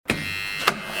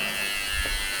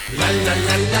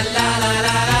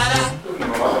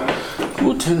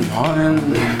Guten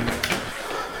Morgen.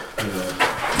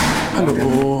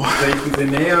 Hallo. Treten Sie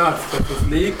näher, als das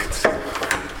liegt.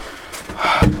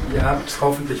 Ihr habt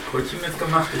hoffentlich Brötchen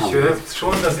mitgemacht. Ich höre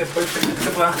schon, dass ihr Brötchen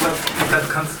mitgebracht habt. Dann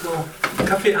kannst du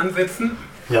Kaffee ansetzen.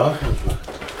 Ja.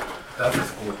 Das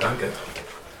ist gut, danke.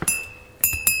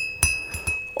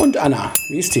 Und Anna,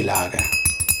 wie ist die Lage?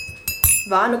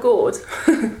 War ne gut.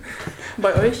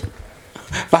 Bei euch?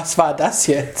 Was war das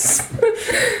jetzt?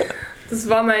 Das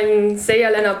war mein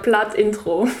Seerländer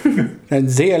Platt-Intro. Ein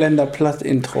Seerländer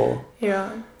Platt-Intro.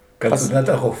 Ja. Kannst du das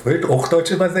auch auf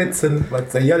Hochdeutsch übersetzen,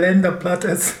 was Seerländer Platt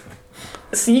ist?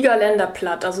 Siegerländer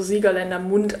Platt, also Siegerländer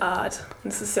Mundart.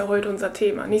 Das ist ja heute unser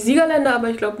Thema. Nicht Siegerländer, aber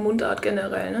ich glaube Mundart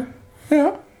generell, ne?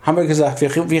 Ja, haben wir gesagt,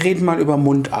 wir reden mal über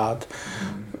Mundart.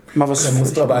 Mal was. Dann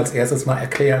musst du aber als erstes mal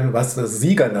erklären, was das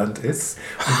Siegerland ist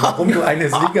und warum du eine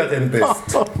Siegerin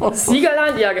bist.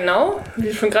 Siegerland, ja genau. Wie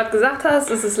du schon gerade gesagt hast,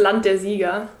 ist das Land der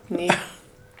Sieger. Nee.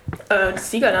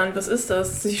 Das Siegerland, was ist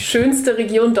das? Die schönste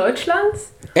Region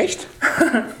Deutschlands? Echt?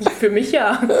 Für mich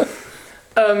ja.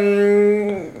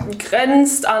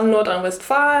 Grenzt an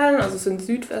Nordrhein-Westfalen, also es sind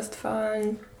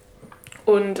Südwestfalen.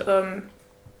 Und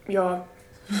ja.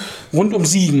 Rund um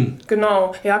Siegen.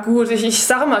 Genau. Ja gut, ich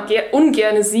sage mal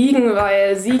ungerne Siegen,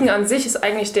 weil Siegen an sich ist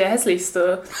eigentlich der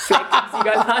hässlichste Fleck im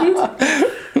Siegerland.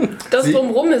 Das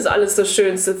drumherum ist alles das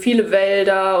Schönste. Viele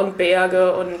Wälder und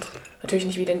Berge und natürlich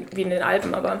nicht wie in den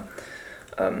Alpen, aber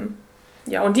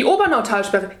ja, und die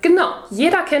Obernautalsperre. Genau,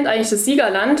 jeder kennt eigentlich das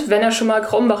Siegerland, wenn er schon mal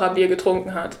Krombacher Bier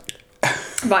getrunken hat.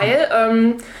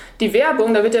 Weil die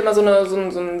Werbung, da wird ja immer so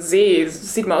ein See,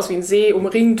 das sieht mal aus wie ein See,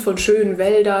 umringt von schönen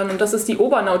Wäldern. Und das ist die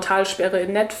Obernautalsperre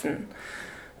in Netphen.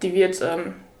 Die wird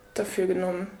dafür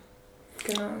genommen.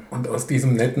 Genau. Und aus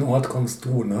diesem netten Ort kommst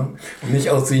du, ne? Und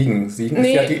nicht aus Siegen. Siegen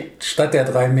ist ja die Stadt der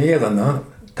drei Meere, ne?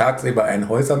 Tagsüber ein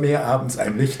Häusermeer, abends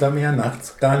ein Lichtermeer,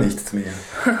 nachts gar nichts mehr.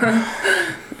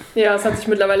 Ja, es hat sich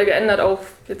mittlerweile geändert, auch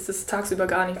jetzt ist tagsüber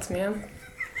gar nichts mehr.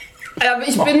 Aber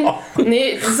ich bin,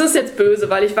 nee, das ist jetzt böse,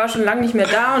 weil ich war schon lange nicht mehr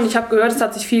da und ich habe gehört, es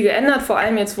hat sich viel geändert, vor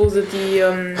allem jetzt, wo sie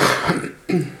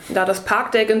da das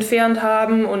Parkdeck entfernt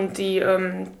haben und die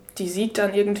Sieg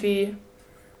dann irgendwie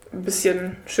ein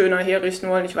bisschen schöner herrichten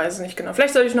wollen, ich weiß es nicht genau.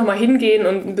 Vielleicht soll ich nochmal hingehen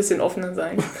und ein bisschen offener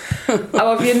sein.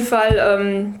 Aber auf jeden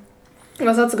Fall,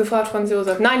 was hat sie gefragt, Franz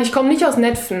Josef? Nein, ich komme nicht aus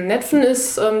Netphen. Netphen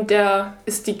ist,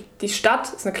 die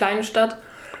Stadt, ist eine kleine Stadt.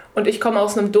 Und ich komme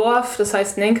aus einem Dorf, das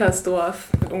heißt Nenkersdorf,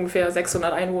 mit ungefähr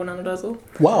 600 Einwohnern oder so.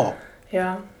 Wow.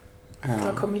 Ja,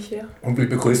 da komme ich her. Und wie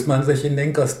begrüßt man sich in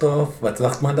Nenkersdorf? Was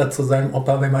sagt man da zu seinem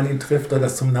Opa, wenn man ihn trifft, oder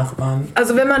zum Nachbarn?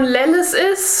 Also wenn man Lelles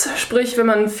ist, sprich wenn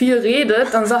man viel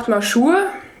redet, dann sagt man Schuhe.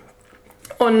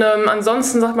 Und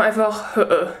ansonsten sagt man einfach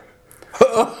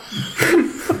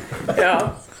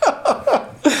Ja.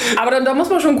 Aber da muss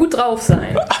man schon gut drauf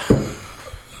sein.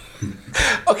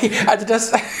 Okay, also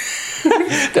das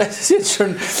ist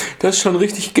jetzt schon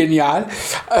richtig genial.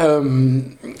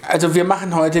 Also wir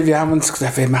haben uns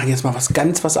gesagt, wir machen jetzt mal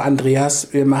was Andreas.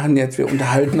 Wir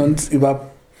unterhalten uns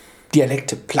über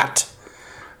Dialekte platt.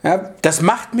 Ja, das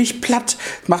macht mich platt,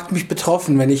 macht mich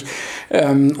betroffen, wenn ich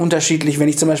wenn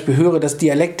ich zum Beispiel höre, dass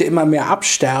Dialekte immer mehr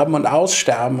absterben und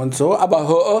aussterben und so,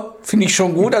 aber finde ich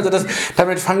schon gut, also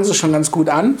damit fangen sie schon ganz gut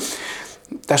an.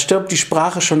 Da stirbt die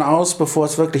Sprache schon aus, bevor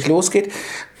es wirklich losgeht.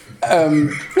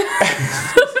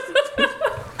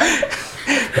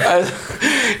 Also,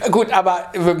 gut,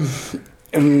 aber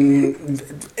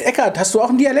Eckart, hast du auch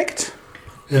einen Dialekt?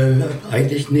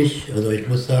 Eigentlich nicht. Also ich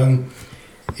muss sagen,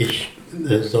 ich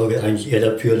sorge eigentlich eher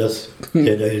dafür, dass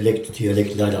der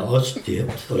Dialekt leider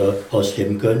ausstirbt oder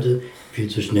aussterben könnte, viel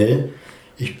zu schnell.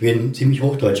 Ich bin ziemlich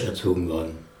hochdeutsch erzogen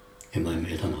worden in meinem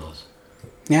Elternhaus.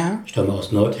 Ja. Ich stamme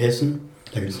aus Nordhessen,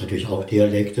 da gibt es natürlich auch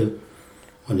Dialekte.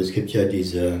 Und es gibt ja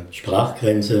diese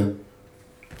Sprachgrenze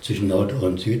zwischen Nord-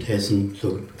 und Südhessen,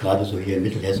 gerade so hier in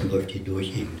Mittelhessen läuft die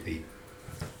durch irgendwie.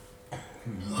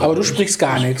 Aber du sprichst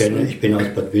gar nichts. Ich bin aus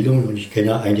Bad Wildungen und ich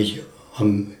kenne eigentlich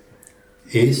am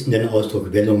ehesten den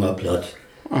Ausdruck Wellunger Platt,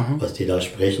 was die da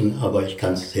sprechen, aber ich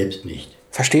kann es selbst nicht.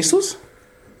 Verstehst du es?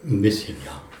 Ein bisschen,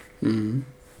 ja. Mhm.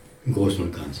 Im Großen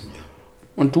und Ganzen, ja.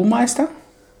 Und du, Meister?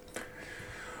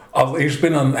 Also ich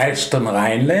bin ein echter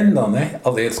Rheinländer, ne?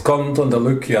 Also jetzt kommt der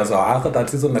Lücke ja sagen,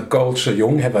 das ist ein goldscher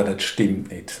Junge, aber das stimmt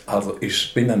nicht. Also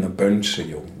ich bin ein Bönscher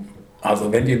Junge.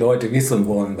 Also wenn die Leute wissen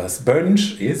wollen, was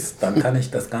Bönsch ist, dann kann ich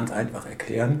das ganz einfach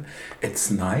erklären. It's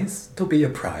nice to be a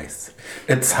prize.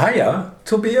 It's higher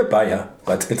to be a buyer.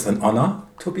 But it's an honor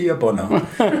to be a Bonner.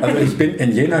 Also ich bin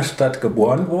in jener Stadt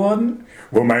geboren worden,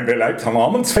 wo mein beleibter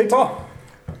Namensvetter,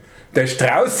 der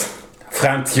Strauß,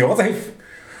 Franz Josef,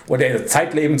 wo der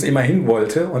zeitlebens immer hin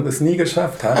wollte und es nie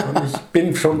geschafft hat. Und ich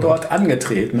bin schon dort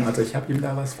angetreten. Also ich habe ihm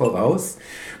da was voraus,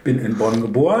 bin in Bonn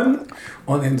geboren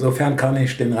und insofern kann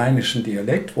ich den rheinischen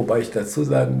Dialekt, wobei ich dazu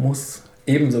sagen muss,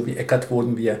 ebenso wie Eckart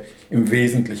wurden wir im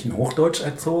Wesentlichen Hochdeutsch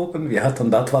erzogen. Wir hatten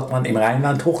das, was man im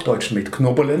Rheinland Hochdeutsch mit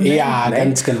Knubbeln nennt. Ja,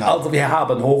 ganz genau. Also wir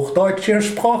haben Hochdeutsch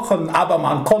gesprochen, aber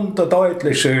man konnte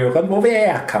deutlich hören, wo wir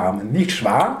herkamen, nicht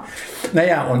wahr?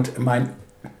 Naja, und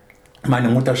meine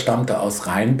Mutter stammte aus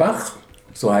Rheinbach,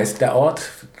 so heißt der Ort,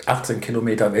 18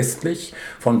 Kilometer westlich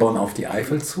von Bonn auf die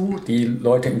Eifel zu. Die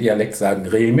Leute im Dialekt sagen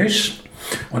Rhemisch.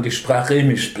 Und ich sprach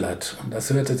Rhemischplatt. Und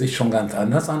das hörte sich schon ganz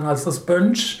anders an als das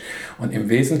Bönsch. Und im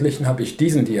Wesentlichen habe ich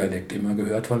diesen Dialekt immer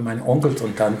gehört, weil meine Onkels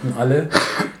und Tanten alle,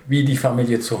 wie die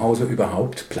Familie zu Hause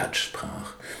überhaupt, Platt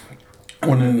sprach.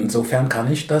 Und insofern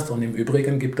kann ich das. Und im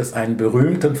Übrigen gibt es einen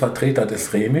berühmten Vertreter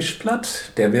des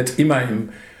Rhemischplatt. Der wird immer in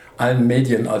allen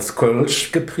Medien als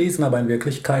Kölsch gepriesen, aber in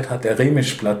Wirklichkeit hat der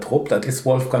Rhemischplatt-Trupp, das ist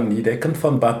Wolfgang Niedecken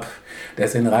von BAP. Der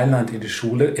ist in Rheinbach in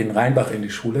die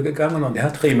Schule gegangen und er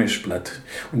hat Rhemischplatt.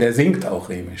 Und er singt auch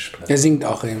Rhemischplatt. Er singt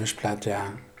auch Rhemischplatt, ja.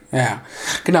 Ja,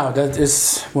 genau, das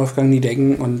ist Wolfgang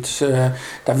Niedecken und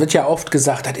da wird ja oft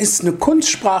gesagt, das ist eine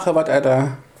Kunstsprache, was er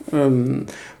da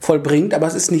vollbringt, aber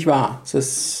es ist nicht wahr. Es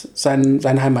ist sein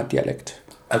Heimatdialekt.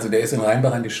 Also der ist in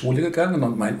Rheinbach in die Schule gegangen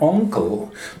und mein Onkel,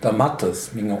 der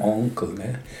Mattes, mein Onkel,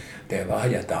 ne, der war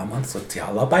ja damals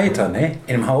Sozialarbeiter, ne,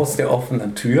 im Haus der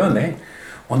offenen Tür, ne,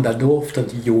 und da durfte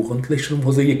die Jugendlichen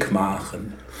Musik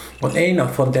machen. Und einer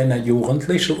von den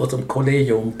Jugendlichen aus dem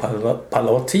Kollegium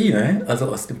Palatine, also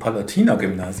aus dem Palatiner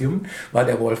Gymnasium, war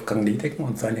der Wolfgang Niedecken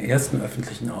und seine ersten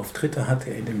öffentlichen Auftritte hatte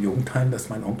er in dem Jugendheim, das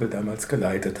mein Onkel damals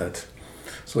geleitet hat.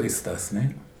 So ist das,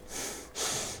 ne?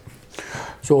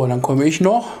 So, und dann komme ich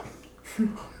noch.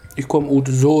 Ich komme aus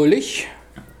Solich,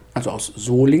 also aus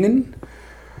Solingen.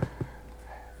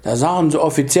 Da sagen sie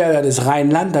offiziell, das ist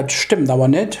Rheinland, das stimmt aber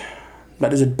nicht.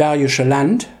 Das ist das Bergische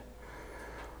Land.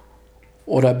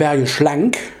 Oder Bergisch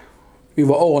Lang, wie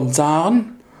wir auch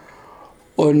sagen.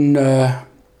 Und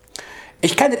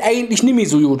ich kann das eigentlich nicht mehr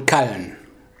so gut kallen.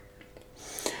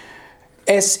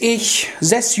 Als ich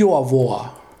 6 Jahre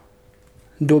war,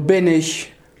 da bin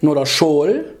ich nur der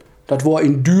Schule. Das war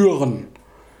in Düren,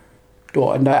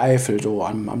 da in der Eifel, so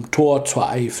am Tor zur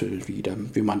Eifel,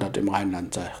 wie man das im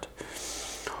Rheinland sagt.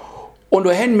 Und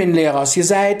da haben mein Lehrer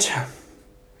gesagt,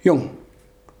 Jung,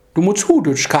 du musst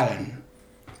Hudisch kallen.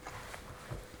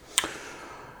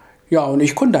 Ja, und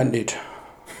ich konnte das nicht.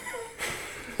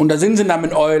 Und da sind sie dann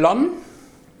mit Eulern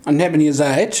und haben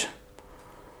gesagt,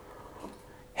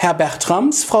 Herr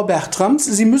Bertrams, Frau Bertrams,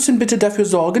 Sie müssen bitte dafür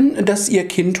sorgen, dass Ihr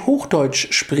Kind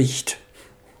Hochdeutsch spricht.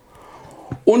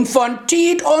 Und von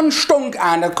Tiet und Stunk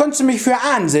an, das konntest du mich für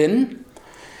ansehen,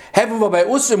 haben wir bei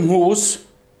uns im Haus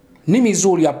nimmi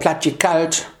so ja platt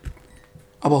gekalt,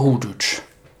 aber Hudisch.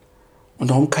 Und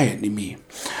darum kann ich nicht mehr.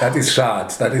 Das ist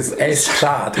schade, das ist echt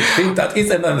schade. Ich finde, das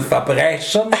ist ein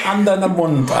Verbrechen an deinem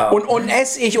Mund. Und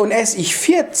als ich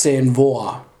 14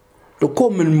 war, da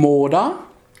kommen Moder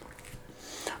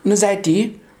und dann sagt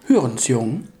die, hören Sie,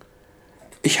 Jung,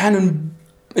 ich habe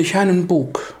ein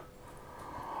Buch.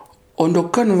 Und da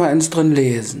können wir uns drin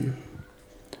lesen.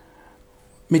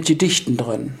 Mit Gedichten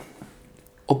drin.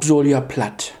 Ob Solia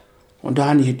Platt. Und da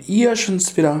habe ich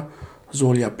irrschens wieder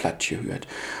Solia Platt gehört.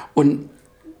 Und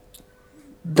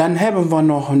dann haben wir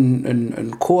noch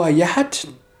einen Chor gehabt,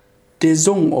 der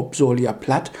sung ob Solia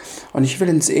Platt. Und ich will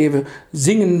ins Ewe,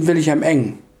 singen will ich am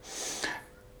eng.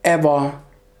 Aber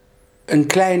einen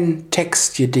kleinen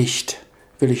Textgedicht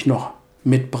will ich noch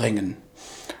mitbringen.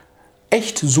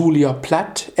 Echt Sulier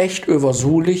Platt, echt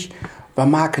übersulig, war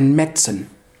Marken Metzen,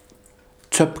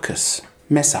 Zöpkes,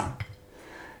 Messer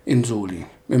im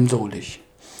Solich.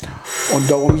 Und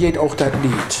darum geht auch das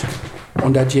Lied.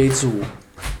 Und das geht so.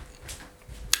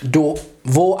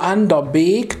 Wo an der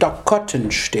Beek der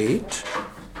Kotten steht,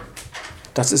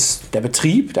 das ist der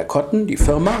Betrieb, der Kotten, die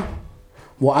Firma,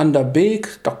 wo an der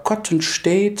Beek der Kotten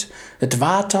steht, das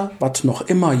Water, was noch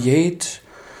immer geht,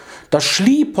 der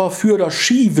Schlieper für der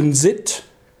Schieven sit,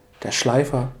 der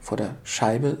Schleifer vor der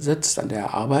Scheibe sitzt, an der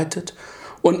er arbeitet,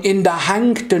 und in der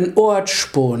Hand den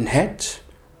Ortspon hätt,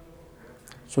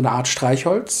 so eine Art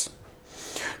Streichholz.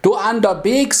 Du an der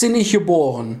Beek sind ich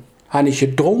geboren, han ich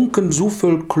getrunken so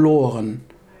viel Chloren,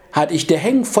 hat ich der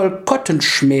Heng voll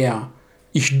Kottenschmer,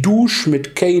 ich dusch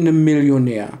mit keinem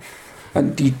Millionär.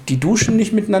 Die duschen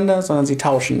nicht miteinander, sondern sie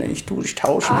tauschen nicht. Ich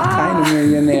tausche mit keinem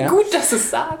Millionär. Gut, dass du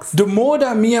es sagst. De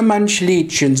Moder mir manch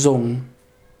Liedchen sung.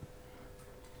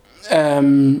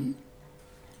 Am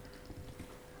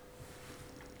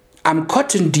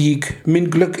Kottendiek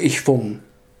min Glück ich wung.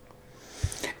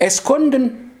 Es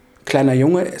konnten kleiner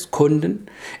Junge, es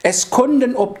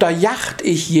kunden, ob der Yacht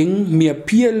ich ging, mir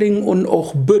Pierling und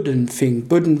auch Büdden fing.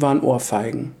 Büdden waren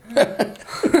Ohrfeigen.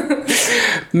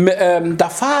 Der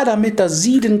Vater mit der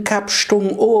Siedenkap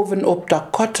stung oben ob der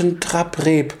Kottentrapp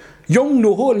reb. Jung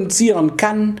nur holen zieren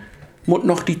kann, mut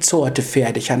noch die Zorte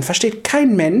fertig han. Versteht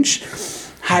kein Mensch,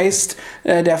 heißt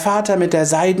der Vater mit der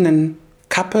seidenen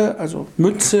Kappe, also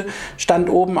Mütze, stand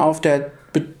oben auf der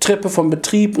Treppe vom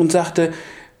Betrieb und sagte,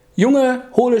 Junge,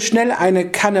 hole schnell eine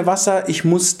Kanne Wasser, ich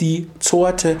muss die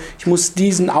Zorte, ich muss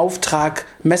diesen Auftrag,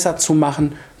 Messer zu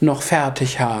machen, noch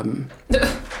fertig haben.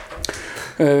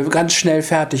 Ganz schnell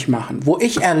fertig machen. Wo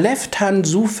ich erleft han,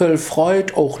 so viel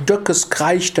Freud, auch Döckes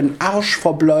kreicht den Arsch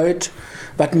verbläut,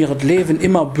 wat mir das Leben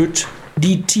immer bütt,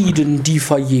 die Tiden, die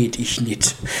verjäht ich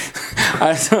nicht.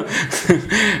 Also,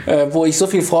 wo ich so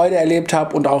viel Freude erlebt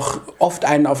habe und auch oft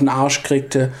einen auf den Arsch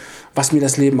kriegte, was mir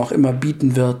das Leben auch immer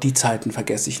bieten wird, die Zeiten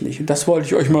vergesse ich nicht. Und das wollte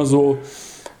ich euch mal so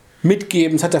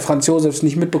mitgeben. Das hat der Franz Josefs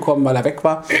nicht mitbekommen, weil er weg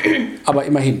war, aber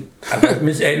immerhin. Also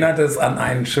mich erinnert es an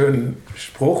einen schönen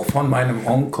Spruch von meinem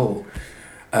Onkel,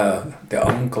 der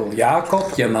Onkel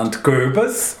Jakob, genannt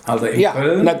Goebbels. Also in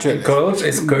Köln, natürlich. In Köln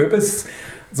ist Goebbels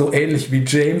so ähnlich wie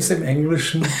James im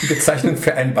Englischen. Die Bezeichnung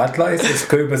für einen Butler ist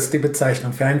Goebbels die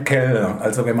Bezeichnung für einen Kellner.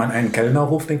 Also wenn man einen Kellner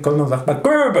ruft in Köln, sagt man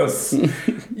Goebbels.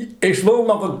 Ich will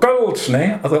noch ein Kölsch.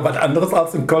 Ne? Also was anderes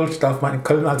als im Kölsch darf man in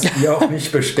Köln als Bier auch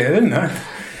nicht bestellen. Ne?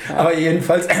 Aber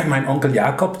jedenfalls, mein Onkel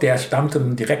Jakob, der stammte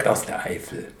direkt aus der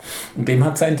Eifel. Und dem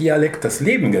hat sein Dialekt das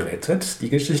Leben gerettet. Die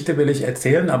Geschichte will ich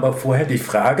erzählen, aber vorher die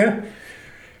Frage,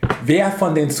 wer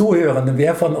von den Zuhörenden,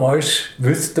 wer von euch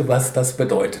wüsste, was das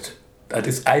bedeutet? Das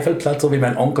ist Eifelplatt, so wie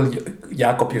mein Onkel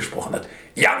Jakob gesprochen hat.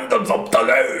 Jandens ob der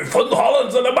Löw von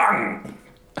Holland so ne Bang.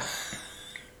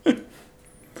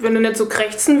 Wenn du nicht so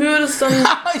krächzen würdest, dann...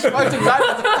 Ich wollte gerade...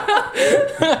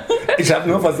 Ich habe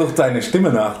nur versucht, seine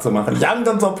Stimme nachzumachen.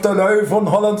 Jandens ob der Löw von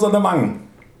Holland so ne Bang.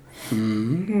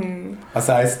 Was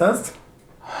heißt das?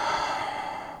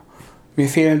 Mir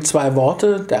fehlen 2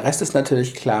 Worte, der Rest ist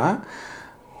natürlich klar.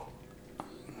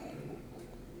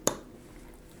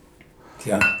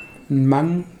 Tja. Ein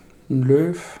Mann, ein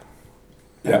Löw.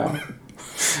 Ja.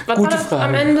 Was Gute war das Frage.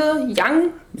 am Ende?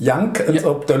 Young? Jank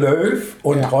ob der Löw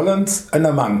und Ja. Hollands an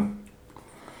der Mang.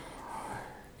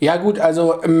 Ja gut,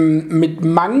 also mit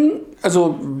Mang,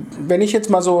 also wenn ich jetzt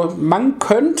mal so, Mang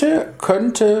könnte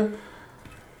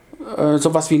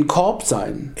sowas wie ein Korb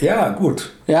sein. Ja,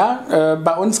 gut. Ja,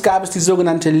 bei uns gab es die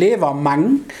sogenannte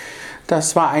Levermang.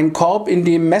 Das war ein Korb, in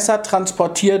dem Messer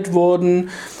transportiert wurden.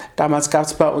 Damals gab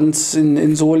es bei uns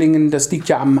in Solingen, das liegt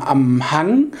ja am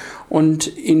Hang, und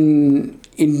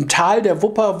im Tal der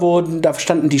Wupper da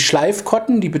standen die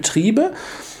Schleifkotten, die Betriebe.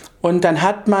 Und dann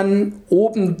hat man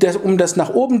oben, um das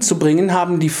nach oben zu bringen,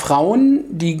 haben die Frauen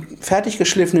die fertig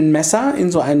geschliffenen Messer in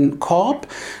so einen Korb,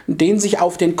 den sich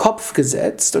auf den Kopf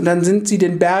gesetzt, und dann sind sie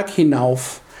den Berg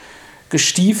hinauf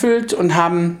gestiefelt und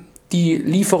haben die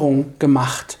Lieferung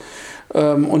gemacht.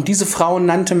 Und diese Frauen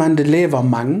nannte man de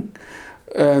Levermang.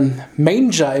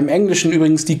 Manger im Englischen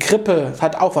übrigens, die Krippe,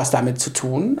 hat auch was damit zu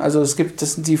tun. Also das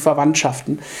sind die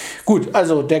Verwandtschaften. Gut,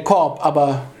 also der Korb,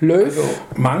 aber Löw. Also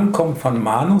Mang kommt von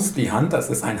Manus, die Hand, das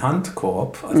ist ein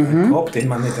Handkorb, also ein Korb, den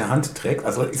man mit der Hand trägt,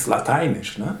 also ist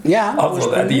lateinisch. Ne? Ja,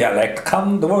 also der Dialekt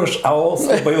kann durchaus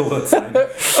gebildet sein.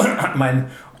 Mein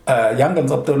Jandens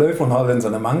ob der Löw und Hollands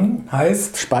an der Mang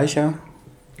heißt... Speicher.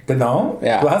 Genau,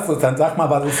 Ja. du hast es, dann sag mal,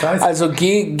 was es heißt. Also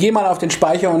geh mal auf den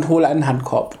Speicher und hol einen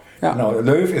Handkorb. Ja. Genau,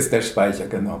 Löw ist der Speicher,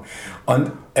 genau.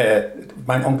 Und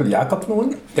mein Onkel Jakob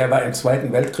nun, der war im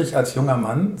Zweiten Weltkrieg als junger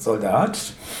Mann Soldat,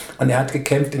 und er hat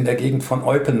gekämpft in der Gegend von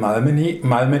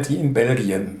Eupen-Malmedy in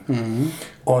Belgien.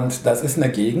 Und das ist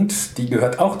eine Gegend, die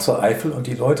gehört auch zur Eifel, und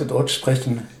die Leute dort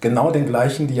sprechen genau den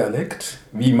gleichen Dialekt,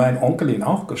 wie mein Onkel ihn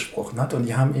auch gesprochen hat, und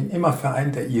die haben ihn immer für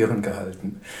einen der Iren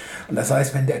gehalten. Und das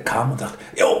heißt, wenn der kam und sagt,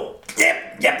 jo,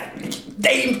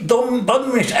 dem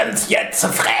dann mich ans jetzt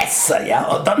fressen, ja,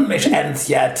 und dann mich ans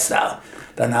jetzt, ja.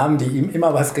 Dann haben die ihm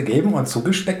immer was gegeben und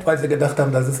zugesteckt, weil sie gedacht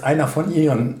haben, das ist einer von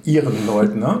ihren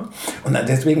Leuten. Ne? Und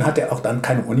deswegen hat er auch dann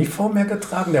keine Uniform mehr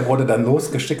getragen. Der wurde dann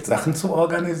losgeschickt, Sachen zu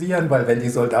organisieren, weil wenn die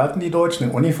Soldaten, die Deutschen,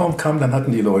 in Uniform kamen, dann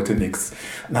hatten die Leute nichts.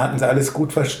 Dann hatten sie alles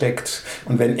gut versteckt.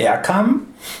 Und wenn er kam,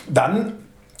 dann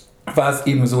war es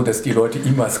eben so, dass die Leute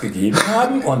ihm was gegeben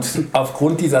haben, und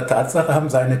aufgrund dieser Tatsache haben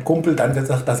seine Kumpel dann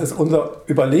gesagt, das ist unser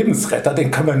Überlebensretter, den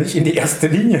können wir nicht in die erste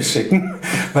Linie schicken,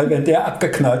 weil wenn der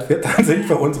abgeknallt wird, dann sind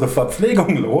wir unsere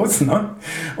Verpflegung los. Ne?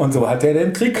 Und so hat er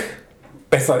den Krieg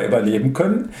besser überleben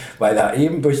können, weil er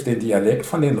eben durch den Dialekt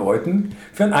von den Leuten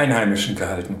für einen Einheimischen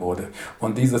gehalten wurde.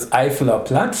 Und dieses Eifeler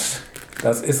Platt,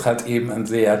 Das ist halt eben ein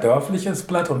sehr dörfliches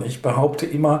Blatt und ich behaupte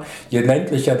immer, je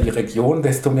ländlicher die Region,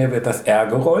 desto mehr wird das R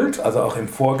gerollt, also auch im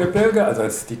Vorgebirge, also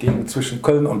als die Gegend zwischen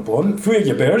Köln und Bonn, für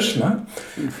Gebirge, ne?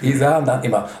 Die sagen dann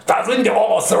immer, da sind die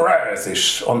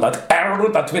Osterrösisch und das R,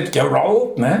 das wird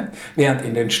gerollt, ne? Während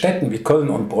in den Städten wie Köln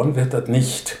und Bonn wird das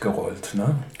nicht gerollt,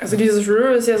 ne? Also dieses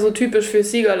R ist ja so typisch für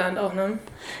Siegerland auch, ne?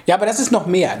 Ja, aber das ist noch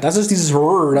mehr. Das ist dieses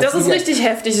R. Das ist richtig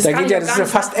heftig. Das ist ja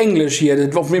fast Englisch hier,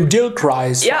 auf dem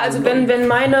Dillkreis. Ja, also wenn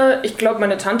ich glaube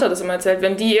meine Tante hat das immer erzählt,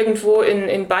 wenn die irgendwo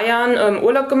in Bayern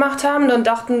Urlaub gemacht haben,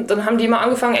 dann haben die immer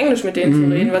angefangen Englisch mit denen zu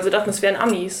reden, weil sie dachten, das wären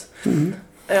Amis.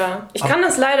 Ja, ich kann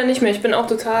das leider nicht mehr. Ich bin auch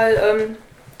total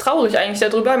traurig eigentlich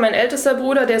darüber. Mein ältester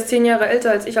Bruder, der ist 10 Jahre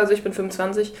älter als ich, also ich bin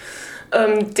 25,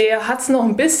 der hat es noch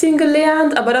ein bisschen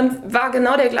gelernt, aber dann war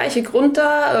genau der gleiche Grund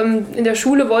da. In der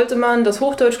Schule wollte man, dass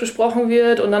Hochdeutsch gesprochen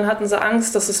wird und dann hatten sie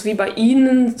Angst, dass es wie bei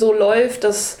ihnen so läuft,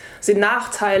 dass sie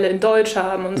Nachteile in Deutsch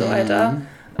haben und so weiter.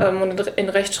 Und in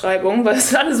Rechtschreibung, weil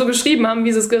sie alle so geschrieben haben,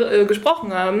 wie sie es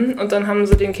gesprochen haben. Und dann haben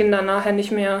sie den Kindern nachher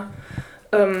nicht mehr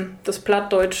das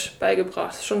Plattdeutsch beigebracht.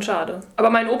 Das ist schon schade. Aber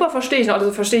meinen Opa verstehe ich noch,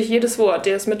 also verstehe ich jedes Wort.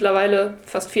 Der ist mittlerweile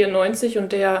fast 94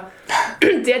 und der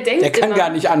denkt Der kann immer, gar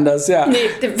nicht anders, ja. Nee,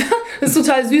 das ist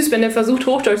total süß, wenn der versucht,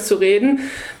 Hochdeutsch zu reden.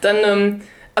 Dann,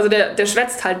 also der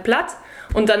schwätzt halt platt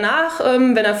und danach,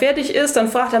 wenn er fertig ist, dann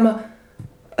fragt er immer,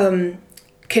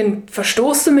 Kind,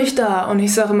 verstoßt du mich da? Und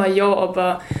ich sage immer, jo,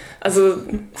 Opa. Also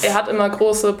er hat immer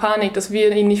große Panik, dass wir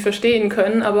ihn nicht verstehen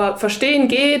können, aber verstehen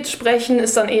geht, sprechen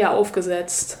ist dann eher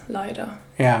aufgesetzt, leider.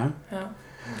 Ja. Ja.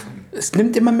 Es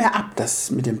nimmt immer mehr ab, das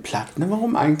mit dem Platt. Ne?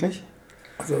 Warum eigentlich?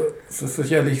 Also es ist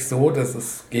sicherlich so, dass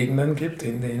es Gegenden gibt,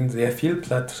 in denen sehr viel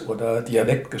Platt oder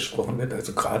Dialekt gesprochen wird,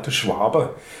 also gerade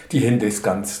Schwabe, die Hindi ist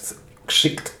ganz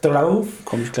geschickt drauf.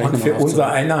 Komme ich gleich und noch für mal auf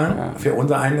für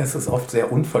unser einen ist es oft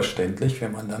sehr unverständlich,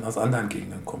 wenn man dann aus anderen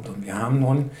Gegenden kommt. Und wir haben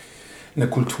nun eine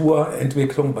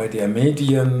Kulturentwicklung, bei der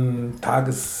Medien,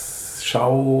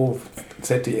 Tagesschau,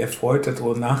 ZDF heute,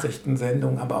 so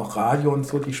Nachrichtensendungen, aber auch Radio und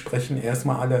so, die sprechen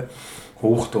erstmal alle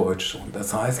Hochdeutsch. Und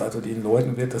das heißt also, den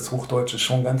Leuten wird das Hochdeutsche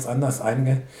schon ganz anders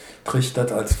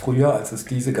eingetrichtert als früher, als es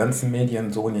diese ganzen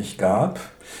Medien so nicht gab.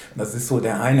 Das ist so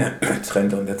der eine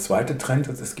Trend. Und der zweite Trend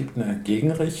ist, es gibt eine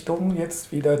Gegenrichtung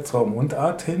jetzt wieder zur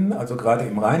Mundart hin. Also gerade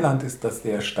im Rheinland ist das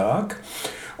sehr stark.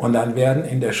 Und dann werden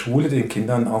in der Schule den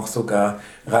Kindern auch sogar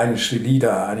rheinische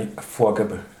Lieder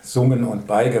vorgesungen und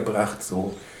beigebracht,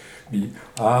 so wie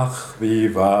ach,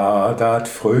 wie war dat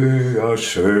früher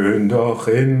schön doch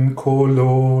in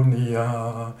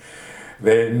Kolonia,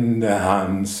 wenn der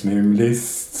Hans mit'm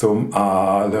List zum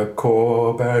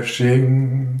Aalekorber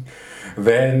ging,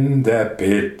 wenn der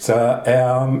Peter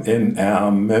Ärm in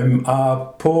Ärm im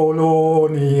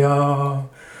Apollonia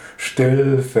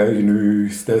still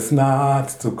vergnügst es naht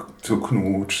zu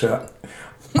knutschen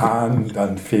an,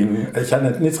 dann fing, ich habe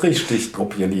nicht richtig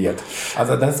gruppierliert.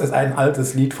 Also das ist ein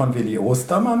altes Lied von Willi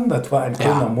Ostermann, das war ein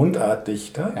Kölner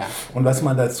Mundartdichter. Ja. Und was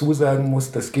man dazu sagen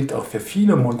muss, das gilt auch für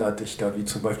viele Mundartdichter, wie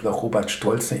zum Beispiel auch Robert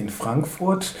Stolze in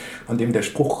Frankfurt, an dem der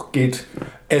Spruch geht,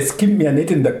 es gibt mir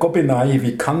nicht in der Koppenei,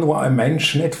 wie kann nur ein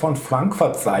Mensch nicht von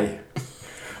Frankfurt sei.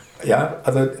 Ja,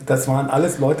 also das waren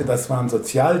alles Leute, das waren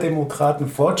Sozialdemokraten,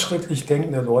 fortschrittlich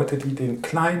denkende Leute, die den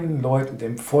kleinen Leuten,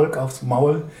 dem Volk aufs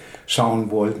Maul schauen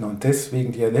wollten und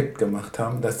deswegen Dialekt gemacht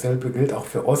haben. Dasselbe gilt auch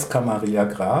für Oskar Maria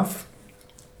Graf.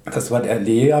 Das war der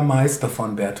Lehrmeister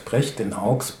von Bert Brecht in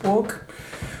Augsburg.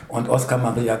 Und Oskar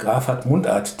Maria Graf hat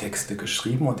Mundarttexte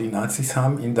geschrieben und die Nazis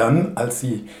haben ihn dann, als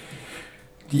sie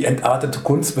die entartete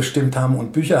Kunst bestimmt haben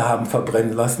und Bücher haben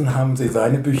verbrennen lassen, haben sie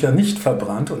seine Bücher nicht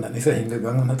verbrannt. Und dann ist er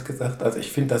hingegangen und hat gesagt, also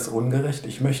ich finde das ungerecht,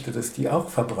 ich möchte, dass die auch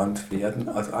verbrannt werden.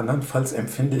 Also andernfalls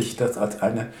empfinde ich das als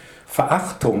eine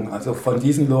Verachtung. Also von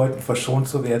diesen Leuten verschont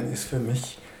zu werden, ist für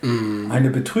mich eine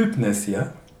Betrübnis,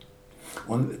 ja.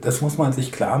 Und das muss man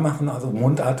sich klar machen. Also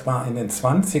Mundart war in den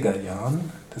 20er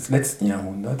Jahren des letzten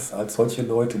Jahrhunderts, als solche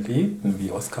Leute lebten wie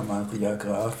Oskar Maria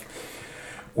Graf,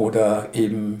 oder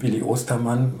eben Willi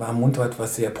Ostermann, war Mundart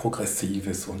was sehr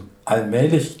Progressives. Und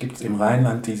allmählich gibt es im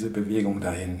Rheinland diese Bewegung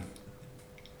dahin.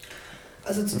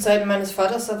 Also zu Zeiten meines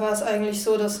Vaters, da war es eigentlich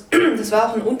so, dass das war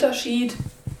auch ein Unterschied,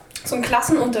 so ein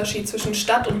Klassenunterschied zwischen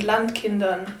Stadt- und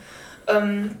Landkindern.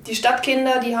 Die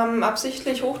Stadtkinder, die haben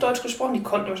absichtlich Hochdeutsch gesprochen, die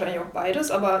konnten wahrscheinlich auch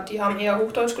beides, aber die haben eher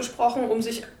Hochdeutsch gesprochen, um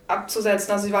sich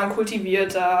abzusetzen. Also sie waren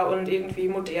kultivierter und irgendwie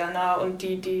moderner und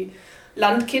die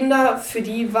Landkinder, für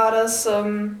die war das,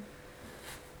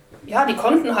 die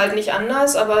konnten halt nicht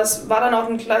anders, aber es war dann auch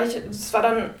ein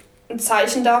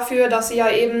Zeichen dafür, dass sie ja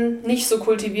eben nicht so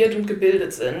kultiviert und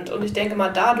gebildet sind. Und ich denke mal,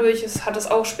 dadurch hat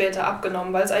es auch später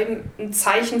abgenommen, weil es eben ein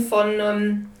Zeichen von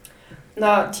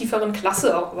einer tieferen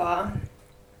Klasse auch war.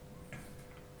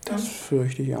 Das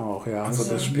fürchte ich auch, ja. Also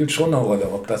das spielt schon eine Rolle,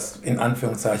 ob das in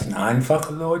Anführungszeichen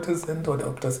einfache Leute sind oder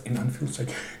ob das in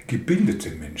Anführungszeichen gebildete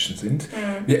Menschen sind.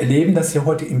 Wir erleben das ja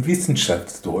heute im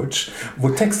Wissenschaftsdeutsch, wo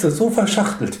Texte so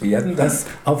verschachtelt werden, dass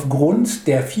aufgrund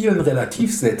der vielen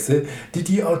Relativsätze,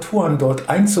 die Autoren dort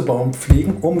einzubauen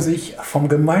pflegen, um sich vom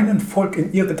gemeinen Volk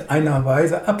in irgendeiner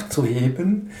Weise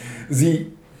abzuheben,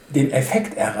 sie den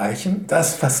Effekt erreichen,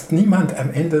 dass fast niemand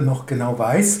am Ende noch genau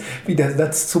weiß, wie der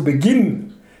Satz zu Beginn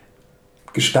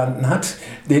gestanden hat,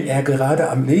 den er gerade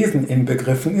am Lesen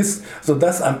inbegriffen ist,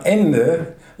 sodass am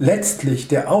Ende letztlich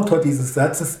der Autor dieses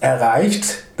Satzes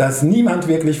erreicht, dass niemand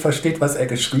wirklich versteht, was er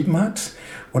geschrieben hat,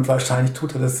 und wahrscheinlich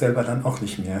tut er das selber dann auch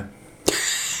nicht mehr.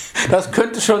 Das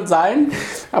könnte schon sein,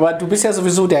 aber du bist ja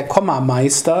sowieso der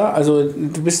Kommameister, also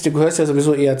du gehörst ja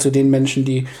sowieso eher zu den Menschen,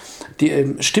 die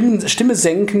Stimme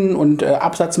senken und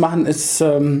Absatz machen ist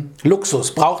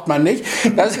Luxus, braucht man nicht.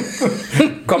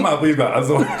 Komm mal rüber,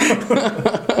 also.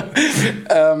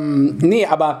 Nee,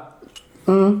 aber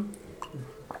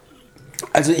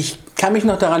also ich kann mich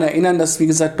noch daran erinnern, dass, wie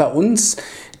gesagt, bei uns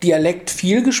Dialekt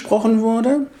viel gesprochen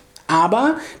wurde.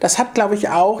 Aber das hat, glaube ich,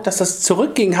 auch, dass das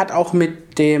zurückging, hat auch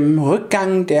mit dem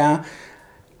Rückgang der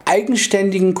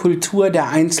eigenständigen Kultur der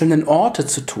einzelnen Orte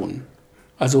zu tun.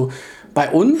 Also bei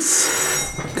uns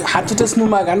hatte das nun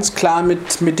mal ganz klar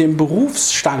mit dem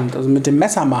Berufsstand, also mit dem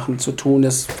Messermachen zu tun.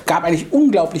 Es gab eigentlich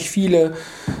unglaublich viele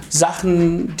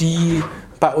Sachen, die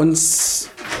bei uns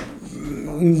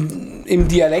im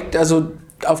Dialekt, also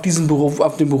auf diesen Beruf,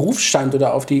 auf den Berufsstand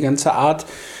oder auf die ganze Art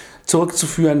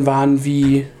zurückzuführen waren,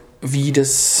 wie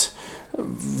das,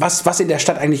 was in der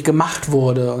Stadt eigentlich gemacht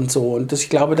wurde und so. Und ich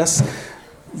glaube, dass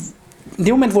in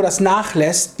dem Moment, wo das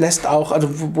nachlässt, lässt auch, also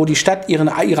wo die Stadt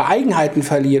ihre Eigenheiten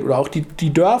verliert oder auch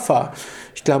die Dörfer,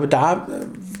 ich glaube, da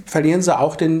verlieren sie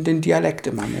auch den Dialekt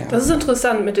immer mehr. Das ist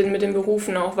interessant mit den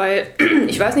Berufen auch, weil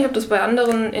ich weiß nicht, ob das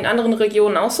in anderen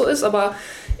Regionen auch so ist, aber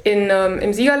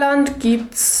im Siegerland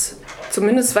gibt es,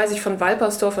 zumindest weiß ich von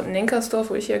Walpersdorf und Nenkersdorf,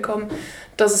 wo ich herkomme,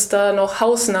 dass es da noch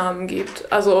Hausnamen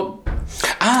gibt. Also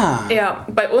ja,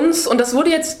 bei uns, und das wurde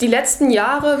jetzt die letzten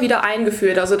Jahre wieder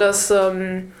eingeführt, also dass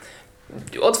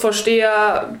die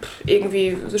Ortsvorsteher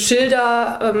irgendwie so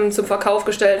Schilder zum Verkauf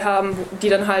gestellt haben, die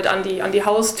dann halt an die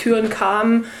Haustüren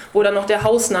kamen, wo dann noch der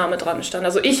Hausname dran stand.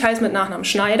 Also ich heiße mit Nachnamen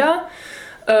Schneider,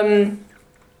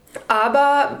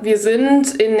 aber wir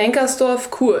sind in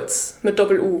Nenkersdorf Kurz mit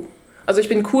Doppel-U. Also ich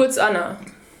bin Kurz Anna.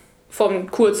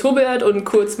 Vom Kurz Hubert und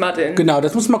Kurz Martin. Genau,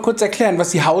 das muss man kurz erklären,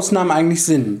 was die Hausnamen eigentlich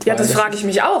sind. Ja, das frage ich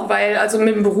mich auch, weil also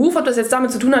mit dem Beruf, ob das jetzt damit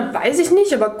zu tun hat, weiß ich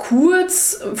nicht, aber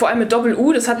Kurz, vor allem mit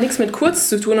Doppel-U, das hat nichts mit Kurz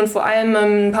zu tun und vor allem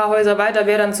ein paar Häuser weiter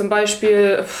wäre dann zum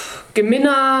Beispiel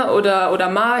Geminner oder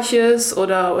Marches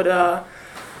oder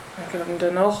was kommt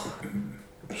denn noch?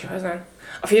 Ich weiß nicht.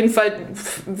 Auf jeden Fall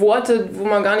Worte, wo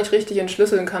man gar nicht richtig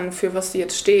entschlüsseln kann, für was die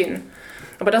jetzt stehen.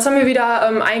 Aber das haben wir wieder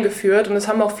eingeführt und das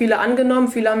haben auch viele angenommen.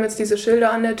 Viele haben jetzt diese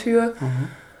Schilder an der Tür.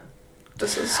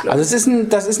 Das ist, also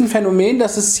das ist ein Phänomen,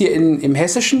 das es hier im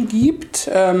Hessischen gibt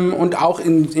und auch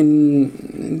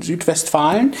in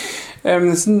Südwestfalen.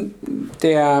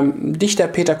 Der Dichter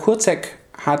Peter Kurzek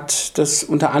hat das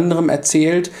unter anderem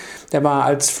erzählt. Der war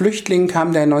als Flüchtling,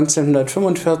 kam der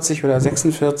 1945 oder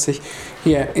 46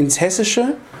 hier ins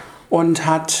Hessische und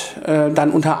hat dann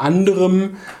unter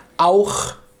anderem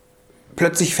auch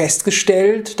plötzlich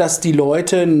festgestellt, dass die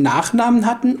Leute einen Nachnamen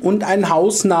hatten und einen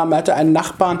Hausnamen. Er hatte einen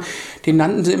Nachbarn, den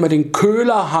nannten sie immer den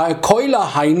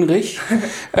Keuler Heinrich.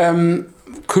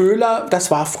 Köhler,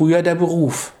 das war früher der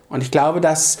Beruf. Und ich glaube,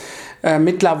 dass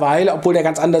mittlerweile, obwohl der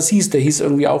ganz anders hieß, der hieß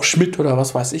irgendwie auch Schmidt oder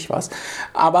was weiß ich was,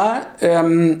 aber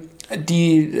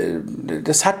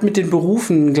das hat mit den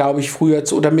Berufen, glaube ich, früher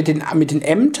oder mit den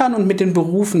Ämtern und mit den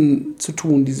Berufen zu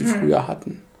tun, die sie früher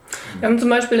hatten. Wir haben zum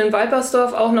Beispiel in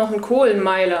Walpersdorf auch noch einen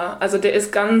Kohlenmeiler. Also der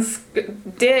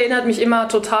erinnert mich immer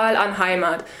total an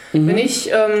Heimat. Wenn ich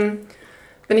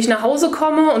nach Hause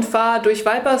komme und fahre durch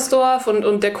Walpersdorf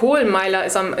und der Kohlenmeiler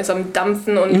ist am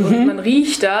Dampfen und man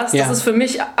riecht das, das ist für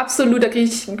mich absolut, da kriege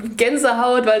ich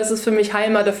Gänsehaut, weil das ist für mich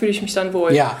Heimat, da fühle ich mich dann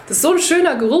wohl. Ja. Das ist so ein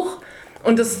schöner Geruch.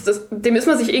 Und dem ist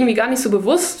man sich irgendwie gar nicht so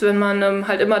bewusst, wenn man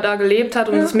halt immer da gelebt hat.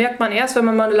 Und das merkt man erst, wenn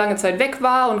man mal eine lange Zeit weg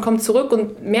war und kommt zurück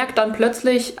und merkt dann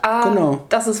plötzlich, genau,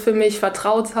 das ist für mich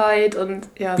Vertrautheit. Und,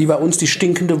 ja. Wie bei uns die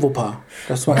stinkende Wupper.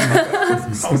 Das war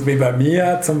immer. Wie bei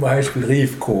mir zum Beispiel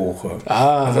Riefkuchen.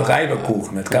 Also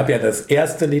Reibekuchen. Es gab ja das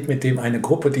erste Lied, mit dem eine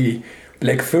Gruppe, die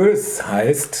Black Föß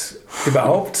heißt,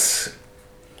 überhaupt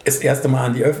das erste Mal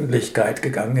an die Öffentlichkeit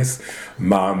gegangen ist.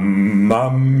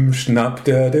 Mam,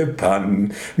 schnappte de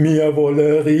Pan, mir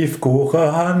wolle rief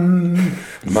Koche han.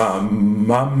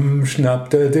 Mam,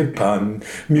 schnappte de Pan,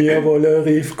 mir wolle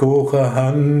rief Koche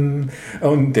han.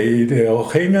 Und de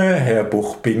auch hinge, Herr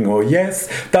Buchbingo, yes,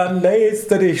 dann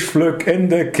lässt dich Flück in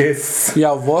de Kiss.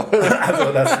 Jawohl.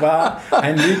 Also das war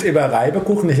ein Lied über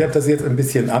Reibekuchen. Ich habe das jetzt ein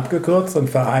bisschen abgekürzt und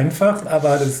vereinfacht,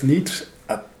 aber das Lied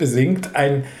besingt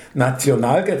ein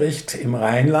Nationalgericht im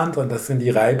Rheinland und das sind die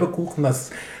Reibekuchen. Das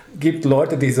gibt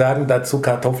Leute, die sagen dazu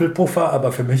Kartoffelpuffer,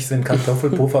 aber für mich sind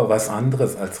Kartoffelpuffer was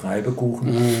anderes als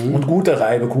Reibekuchen. Und gute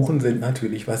Reibekuchen sind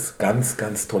natürlich was ganz,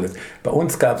 ganz Tolles. Bei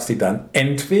uns gab es die dann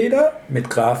entweder mit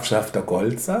Grafschafter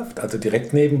Goldsaft, also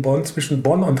direkt neben Bonn, zwischen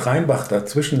Bonn und Rheinbach,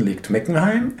 dazwischen liegt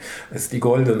Meckenheim, das ist die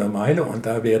Goldene Meile und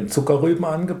da werden Zuckerrüben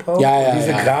angebaut. Und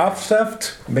diese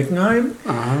Grafschaft Meckenheim,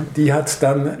 die hat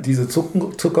dann diese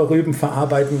Zuckerrüben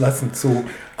verarbeiten lassen zu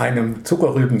einem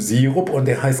Zuckerrübensirup und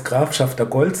der heißt Grafschafter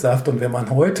Goldsaft und wenn man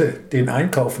heute den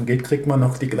einkaufen geht, kriegt man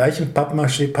noch die gleichen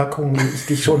Pappmaché-Packungen,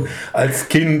 die ich schon als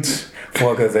Kind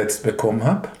vorgesetzt bekommen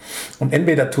habe. Und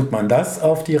entweder tut man das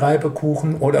auf die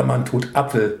Reibekuchen oder man tut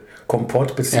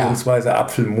Apfelkompott bzw.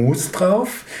 Apfelmus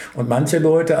drauf und manche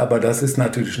Leute, aber das ist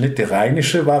natürlich nicht die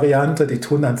rheinische Variante, die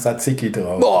tun dann Tzatziki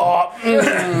drauf. Boah.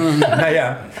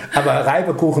 Naja, aber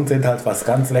Reibekuchen sind halt was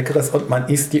ganz Leckeres und man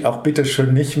isst die auch bitte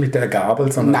schön nicht mit der Gabel,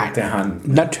 sondern mit der Hand.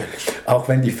 Natürlich. Auch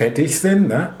wenn die fettig sind,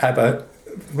 ne? Aber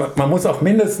man muss auch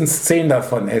mindestens 10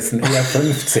 davon essen, eher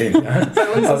 15. Ja?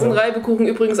 Bei uns sind Reibekuchen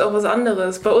übrigens auch was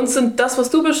anderes. Bei uns sind das, was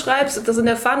du beschreibst, das in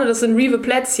der Pfanne, das sind Rive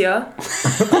Plätzchen.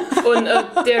 Und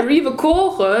der Rive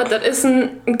Koche, das ist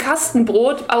ein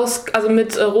Kastenbrot also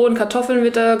mit rohen Kartoffeln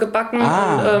wird da gebacken.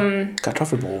 Und,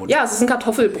 Kartoffelbrot. Ja, es ist ein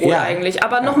Kartoffelbrot eigentlich,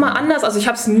 aber nochmal anders. Also ich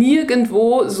habe es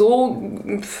nirgendwo so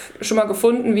schon mal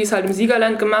gefunden, wie es halt im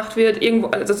Siegerland gemacht wird. Irgendwo,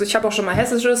 also ich habe auch schon mal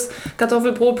hessisches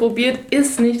Kartoffelbrot probiert,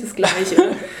 ist nicht das Gleiche.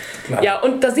 Ja,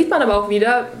 und da sieht man aber auch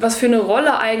wieder, was für eine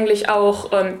Rolle eigentlich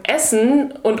auch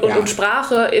Essen und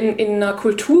Sprache in einer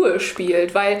Kultur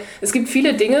spielt, weil es gibt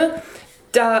viele Dinge,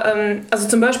 da, also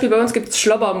zum Beispiel bei uns gibt es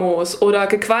Schlobbermoos oder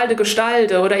gequalte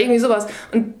Gestalte oder irgendwie sowas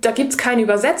und da gibt es keine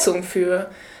Übersetzung für.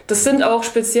 Das sind auch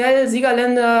speziell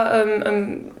Siegerländer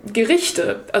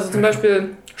Gerichte, also zum Beispiel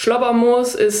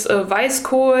Schlobbermoos ist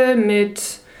Weißkohl mit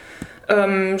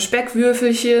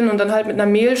Speckwürfelchen und dann halt mit einer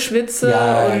Mehlschwitze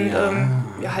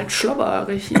halt Schlobber,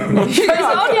 richtig. Ich weiß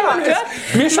auch nicht, man hört.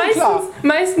 Mir schon klar.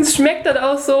 Meistens schmeckt das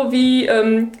auch so wie,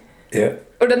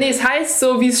 oder nee, es heißt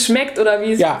so, wie es schmeckt oder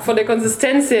wie es von der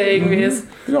Konsistenz her irgendwie ist.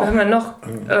 Ja. Da haben wir noch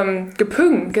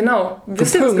Gepüng, genau.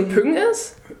 Wisst ihr, was Gepüng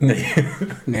ist? Nee.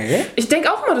 Ich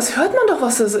denke auch mal, das hört man doch,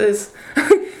 was das ist.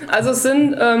 Also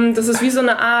das ist wie so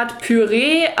eine Art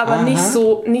Püree, aber nicht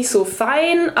so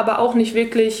fein, aber auch nicht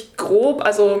wirklich grob.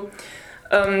 Also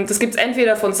das gibt es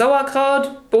entweder von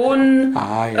Sauerkraut, Bohnen,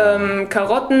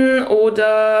 Karotten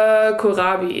oder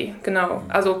Kohlrabi. Genau.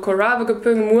 Also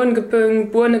Kohlrabi-Gepüng,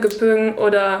 Murengepüng, Burne-Gepüng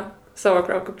oder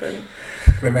Sauerkraut-Gepüng.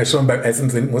 Wenn wir schon beim Essen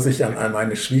sind, muss ich an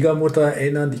meine Schwiegermutter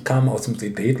erinnern, die kam aus dem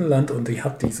Sudetenland und die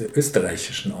hat diese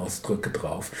österreichischen Ausdrücke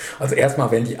drauf. Also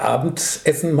erstmal, wenn die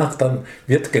Abendessen macht, dann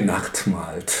wird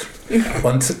genachtmahlt.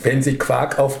 Und wenn sie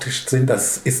Quark auftischt,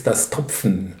 ist das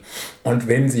Topfen. Und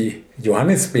wenn sie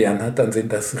Johannisbeeren hat, dann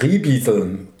sind das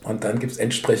Riebiseln. Und dann gibt es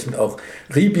entsprechend auch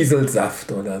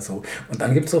Riebieselsaft oder so. Und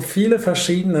dann gibt es so viele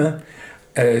verschiedene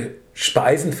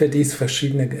Speisen, für die es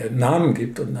verschiedene Namen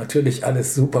gibt und natürlich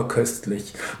alles super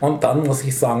köstlich. Und dann muss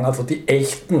ich sagen, also die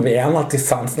echten Werner, die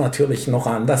sind natürlich noch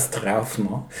anders drauf.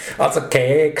 Ne? Also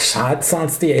gescheit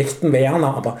sind die echten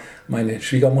Werner, aber meine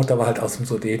Schwiegermutter war halt aus dem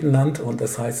Sudetenland und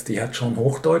das heißt, die hat schon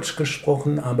Hochdeutsch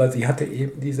gesprochen, aber sie hatte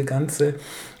eben diese ganze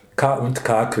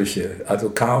K&K-Küche. Also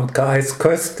K&K heißt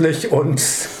köstlich und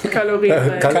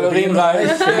kalorienreich.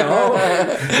 Genau.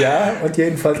 Ja, und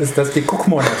jedenfalls ist das die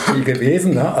Guckmonarchie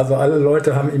gewesen. Ne? Also alle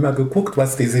Leute haben immer geguckt,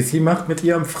 was die Sissi macht mit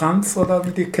ihrem Franz oder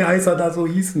wie die Kaiser da so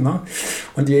hießen. Ne?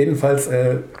 Und jedenfalls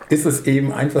ist es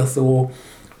eben einfach so,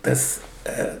 dass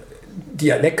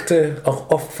Dialekte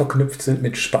auch oft verknüpft sind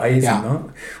mit Speisen. Ja. Ne?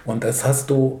 Und das hast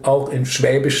du auch im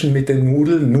Schwäbischen mit den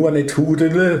Nudeln, nur nicht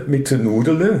Hudele mit den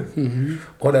Nudele.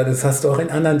 Oder das hast du auch in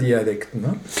anderen Dialekten.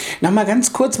 Ne? Nochmal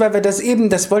ganz kurz, weil wir das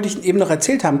wollte ich eben noch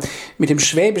erzählt haben, mit dem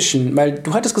Schwäbischen. Weil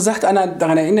du hattest gesagt, Anna,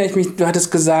 daran erinnere ich mich, du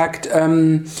hattest gesagt,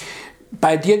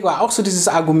 bei dir war auch so dieses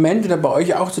Argument oder bei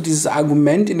euch auch so dieses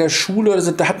Argument in der Schule, oder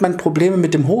so, da hat man Probleme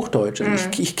mit dem Hochdeutsch.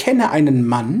 Ich kenne einen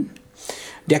Mann,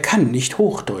 der kann nicht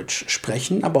Hochdeutsch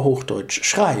sprechen, aber Hochdeutsch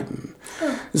schreiben.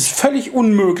 Das ist völlig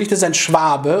unmöglich, das ist ein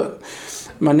Schwabe.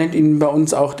 Man nennt ihn bei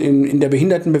uns auch in der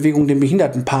Behindertenbewegung den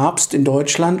Behindertenpapst in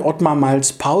Deutschland. Ottmar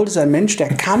Malz-Paul ist ein Mensch, der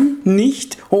kann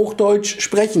nicht Hochdeutsch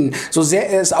sprechen, so sehr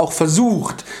er es auch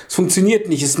versucht. Es funktioniert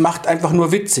nicht, es macht einfach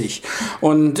nur witzig.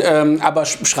 Und, aber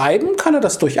schreiben kann er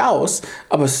das durchaus,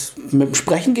 aber mit dem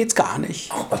Sprechen geht es gar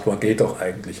nicht. Ach, Ottmar geht doch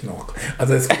eigentlich noch.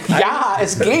 Also es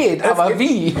geht, aber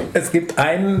wie? Es gibt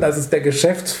einen, das ist der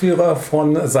Geschäftsführer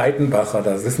von Seitenbacher,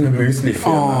 das ist eine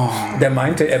Müsli-Firma. Der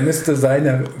meinte, er müsste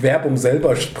seine Werbung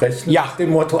selber sprechen. Ja. Nach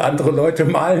dem Motto, andere Leute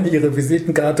malen ihre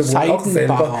Visitenkarte wohl auch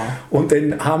selber. Und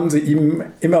dann haben sie ihm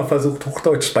immer versucht,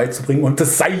 Hochdeutsch beizubringen und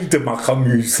das Seidemacher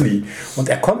Müsli. Und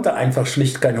er konnte einfach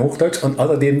schlicht kein Hochdeutsch. Und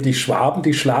außerdem die Schwaben,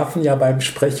 die schlafen ja beim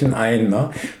Sprechen ein.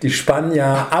 Ne? Die spannen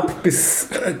ja ab bis,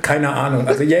 keine Ahnung.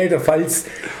 Also jedenfalls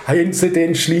haben sie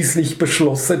den schließlich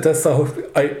beschlossen, dass er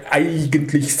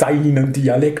eigentlich seinen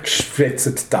Dialekt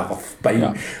schwätzen darf,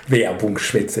 bei Werbung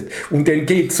schwätzen. Und dann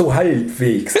geht so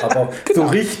halbwegs, aber so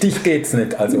richtig geht's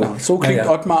nicht. Also, so klingt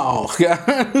Ottmar auch. Ja.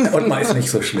 Ottmar ist nicht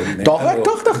so schlimm. Ne? Doch,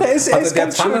 er ist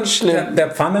ganz schlimm.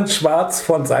 Der Pfannenschwarz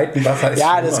von Seitenbacher ist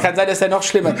ja, das kann sein, dass der noch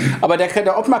schlimmer ist. Aber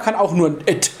der Ottmar kann auch nur ein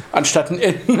It anstatt ein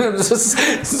In. Das ist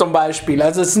zum Beispiel.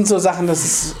 Also es sind so Sachen, das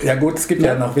ist... Ja gut, es gibt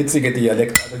ja noch witzige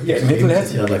Dialekte. Also hier in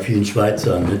Mittelhessen. Ja, bei vielen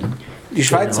Schweizern. Ne? Die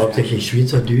Schweizer. Hauptsächlich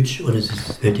Schweizerdeutsch und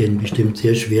wird ihnen bestimmt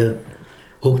sehr schwer,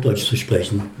 Hochdeutsch zu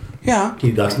sprechen. Ja.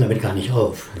 Die wachsen damit gar nicht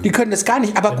auf. Die können das gar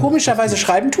nicht, aber komischerweise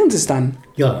schreiben tun sie es dann.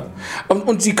 Ja.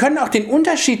 Und sie können auch den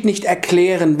Unterschied nicht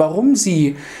erklären, warum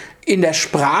sie in der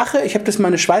Sprache, ich habe das mal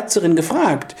eine Schweizerin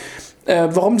gefragt,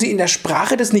 warum sie in der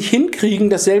Sprache das nicht hinkriegen,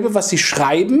 dasselbe, was sie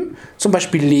schreiben, zum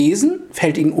Beispiel lesen,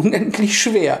 fällt ihnen unendlich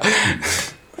schwer.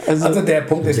 Also der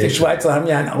Punkt ist, die Schweizer haben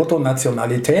ja ein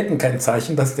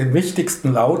Autonationalitätenkennzeichen, das den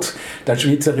wichtigsten Laut der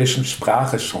schweizerischen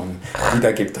Sprache schon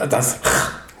wiedergibt. Das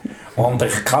und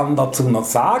ich kann dazu noch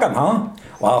sagen,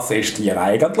 was ist hier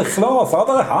eigentlich los,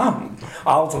 oder?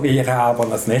 Also wir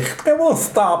haben es nicht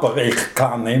gewusst, aber ich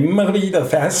kann immer wieder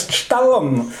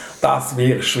feststellen, dass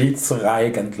wir Schweizer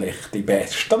eigentlich die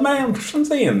besten Menschen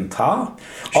sind.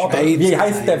 Oder wie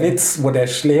heißt der Witz, wo der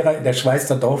Lehrer in der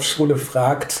Schweizer Dorfschule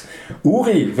fragt,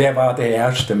 Uri, wer war der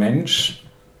erste Mensch?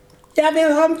 Ja,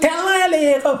 Wilhelm Tell, Herr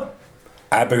Lehrer.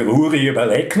 Aber Uri,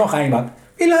 überleg noch einmal.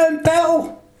 Wilhelm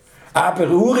Tell. Aber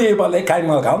Uri, überleg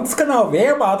einmal ganz genau,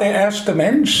 wer war der erste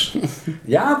Mensch?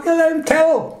 Ja, Wilhelm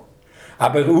Tell.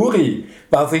 Aber Uri,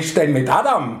 was ist denn mit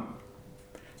Adam?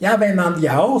 Ja, wenn man die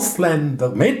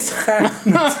Ausländer mitrechnet.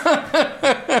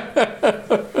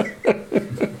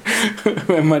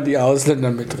 Wenn man die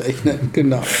Ausländer mitrechnet,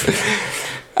 genau.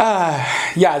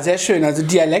 Ja, sehr schön. Also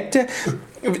Dialekte,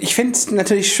 ich finde es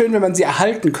natürlich schön, wenn man sie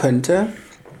erhalten könnte.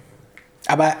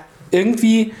 Aber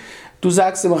irgendwie... Du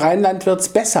sagst, im Rheinland wird es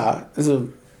besser. Also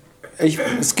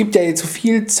es gibt ja jetzt so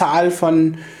viel Zahl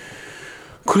von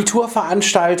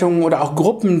Kulturveranstaltungen oder auch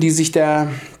Gruppen, die sich der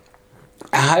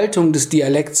Erhaltung des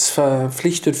Dialekts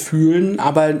verpflichtet fühlen,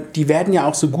 aber die werden ja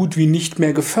auch so gut wie nicht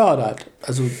mehr gefördert.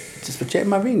 Also das wird ja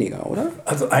immer weniger, oder?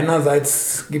 Also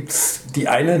einerseits gibt es die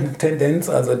eine Tendenz,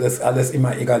 also dass alles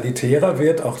immer egalitärer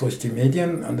wird, auch durch die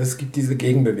Medien, und es gibt diese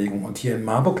Gegenbewegung. Und hier in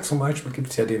Marburg zum Beispiel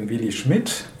gibt es ja den Willi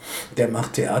Schmidt, der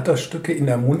macht Theaterstücke in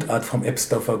der Mundart vom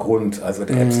Ebsdorfer Grund. Also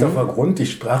der Ebsdorfer Grund, die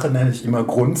Sprache nenne ich immer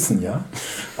Grunzen, ja.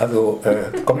 Also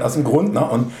kommt aus dem Grund, ne?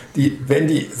 Und wenn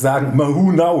die sagen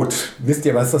Mahunaut, wisst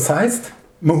ihr, was das heißt?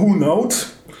 Mahunaut?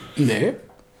 Nee.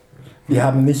 Wir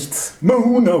haben nichts.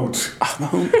 Mahunaut. Ach,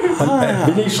 Mahunaut.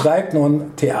 Und Willi schreibt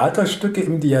nun Theaterstücke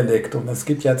im Dialekt. Und es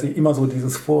gibt ja immer so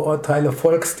dieses Vorurteile,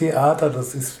 Volkstheater,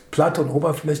 das ist platt und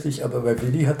oberflächlich, aber bei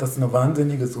Willi hat das eine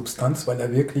wahnsinnige Substanz, weil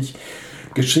er wirklich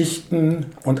Geschichten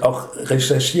und auch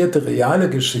recherchierte, reale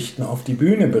Geschichten auf die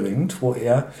Bühne bringt, wo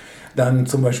er dann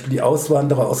zum Beispiel die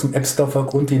Auswanderer aus dem Ebsdorfer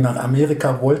Grund, die nach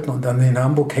Amerika wollten und dann in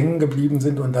Hamburg hängen geblieben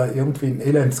sind und da irgendwie in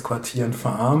Elendsquartieren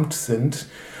verarmt sind,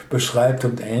 beschreibt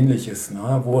und Ähnliches,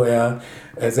 ne? Wo er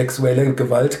sexuelle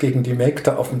Gewalt gegen die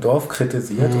Mägde auf dem Dorf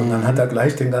kritisiert und dann hat er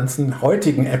gleich den ganzen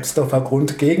heutigen Ebsdorfer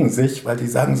Grund gegen sich, weil die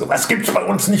sagen, sowas gibt es bei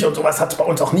uns nicht und sowas hat es bei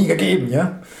uns auch nie gegeben,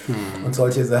 ja? Und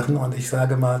solche Sachen, und ich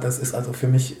sage mal, das ist also für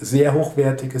mich sehr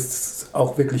hochwertiges,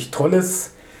 auch wirklich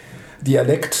tolles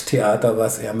Dialekttheater,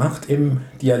 was er macht im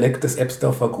Dialekt des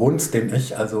Ebsdorfer Grunds, den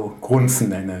ich also Grunzen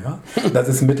nenne, ja? Das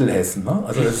ist Mittelhessen, ne?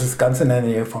 Also das ist ganz in der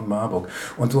Nähe von Marburg.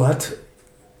 Und so hat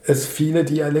es viele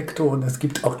Dialekte und es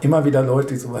gibt auch immer wieder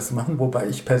Leute, die sowas machen, wobei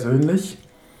ich persönlich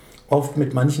oft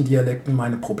mit manchen Dialekten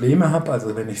meine Probleme habe.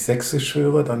 Also wenn ich Sächsisch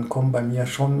höre, dann kommen bei mir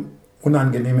schon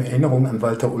unangenehme Erinnerungen an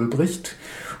Walter Ulbricht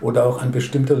oder auch an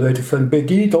bestimmte Leute von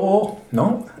Pegida.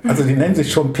 No? Also die nennen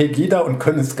sich schon Pegida und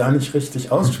können es gar nicht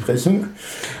richtig aussprechen.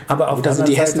 Aber auf da sind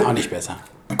die Hessen auch nicht besser.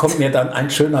 kommt mir dann ein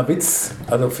schöner Witz,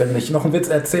 also wenn ich noch einen Witz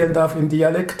erzählen darf im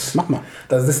Dialekt. Mach mal.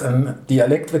 Das ist ein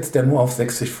Dialektwitz, der nur auf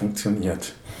Sächsisch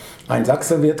funktioniert. Ein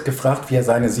Sachse wird gefragt, wie er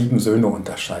seine 7 Söhne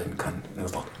unterscheiden kann. Er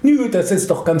sagt, nö, das ist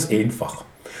doch ganz einfach.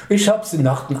 Ich habe sie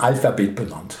nach dem Alphabet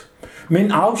benannt. Mein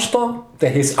Erster,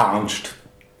 der hieß Ernst.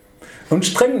 Und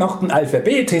streng nach dem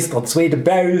Alphabet hieß der zweite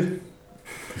Paul.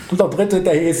 Und der dritte,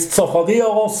 der hieß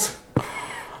Zacharias.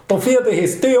 Der vierte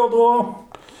hieß Theodor.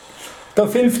 Der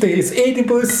 5. hieß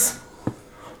Oedipus,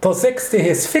 der 6.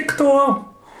 hieß Viktor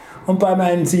und bei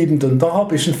meinem 7. da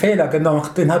habe ich einen Fehler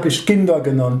gemacht, den habe ich Kinder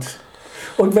genannt.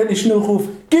 Und wenn ich nur rufe,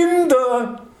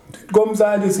 Kinder, dann kommen sie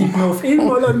alle 7 auf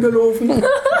einmal angelaufen.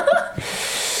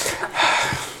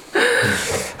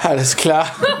 Alles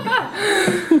klar.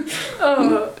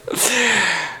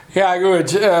 Ja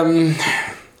gut,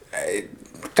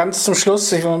 ganz zum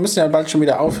Schluss, wir müssen ja bald schon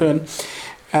wieder aufhören.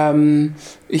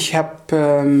 Ich habe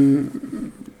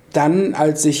dann,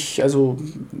 als ich also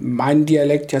meinen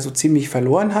Dialekt ja so ziemlich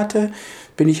verloren hatte,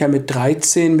 bin ich ja mit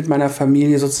 13 mit meiner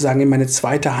Familie sozusagen in meine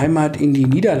zweite Heimat in die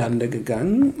Niederlande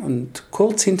gegangen und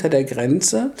kurz hinter der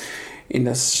Grenze in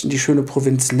die schöne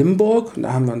Provinz Limburg. Und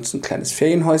da haben wir uns ein kleines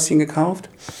Ferienhäuschen gekauft.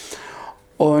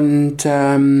 Und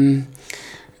da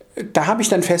habe ich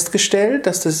dann festgestellt,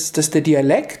 dass der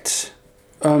Dialekt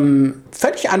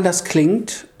völlig anders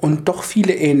klingt und doch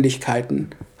viele Ähnlichkeiten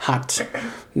hat.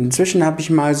 Inzwischen habe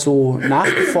ich mal so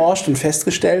nachgeforscht und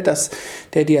festgestellt, dass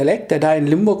der Dialekt, der da in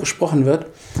Limburg gesprochen wird,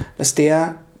 dass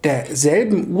der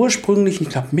derselben ursprünglichen, ich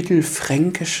glaube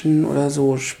mittelfränkischen oder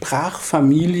so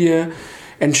Sprachfamilie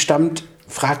entstammt,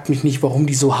 fragt mich nicht, warum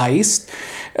die so heißt,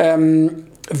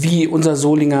 wie unser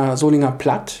Solinger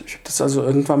Platt. Ich habe das also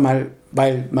irgendwann mal,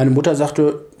 weil meine Mutter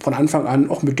sagte von Anfang an,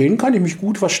 auch mit denen kann ich mich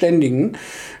gut verständigen.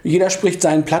 Jeder spricht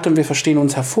seinen Platt und wir verstehen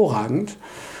uns hervorragend.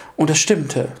 Und das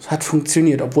stimmte, es hat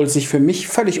funktioniert, obwohl es sich für mich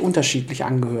völlig unterschiedlich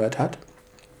angehört hat.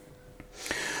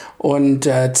 Und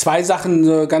 2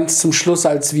 Sachen ganz zum Schluss,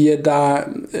 als wir da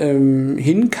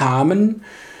hinkamen,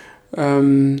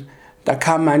 da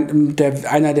kam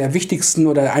einer der wichtigsten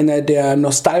oder einer der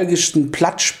nostalgischsten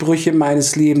Plattsprüche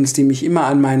meines Lebens, die mich immer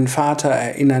an meinen Vater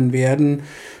erinnern werden,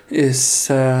 ist,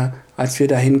 als wir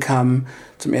da hinkamen,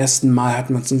 zum ersten Mal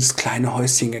hatten wir uns dieses kleine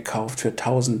Häuschen gekauft für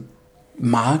 1000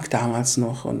 Mark damals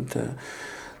noch und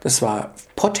das war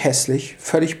potthässlich,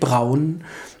 völlig braun.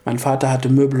 Mein Vater hatte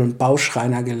Möbel- und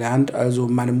Bauschreiner gelernt, also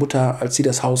meine Mutter, als sie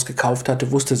das Haus gekauft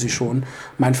hatte, wusste sie schon,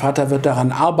 mein Vater wird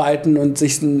daran arbeiten und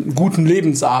sich einen guten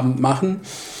Lebensabend machen.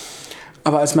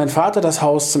 Aber als mein Vater das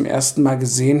Haus zum ersten Mal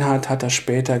gesehen hat, hat er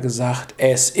später gesagt,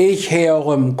 es ich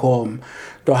herumkomm,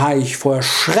 da habe ich vor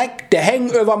Schreck der Hängen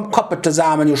überm Kopf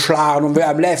zusammengeschlagen und wir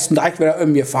am letzten Tag wieder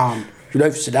umgefahren. Wie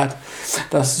läufst du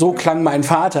das? So klang mein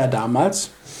Vater damals.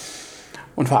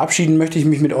 Und verabschieden möchte ich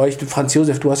mich mit euch. Franz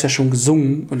Josef, du hast ja schon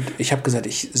gesungen. Und ich habe gesagt,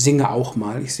 ich singe auch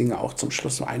mal. Ich singe auch zum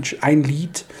Schluss ein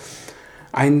Lied.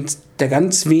 Eins der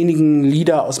ganz wenigen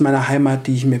Lieder aus meiner Heimat,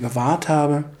 die ich mir bewahrt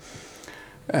habe.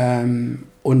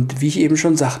 Und wie ich eben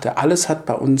schon sagte, alles hat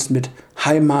bei uns mit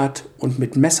Heimat und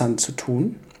mit Messern zu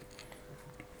tun.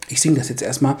 Ich singe das jetzt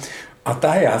erstmal. Ach,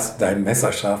 daher hast du deinen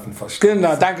messerscharfen Verstand.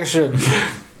 Genau, danke schön.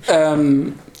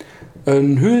 Ein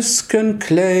Hüsken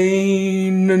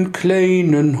kleinen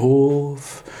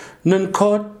Hof, nen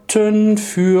Kotten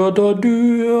für der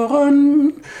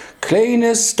Düren, klein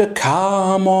ist de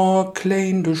Kammer,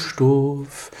 klein de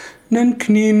Stoff, nen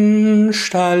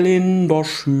Kninstall in der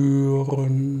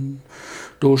Schüren.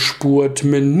 Do spurt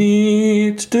men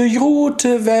niet de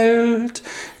grote Welt,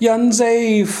 jan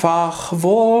seefach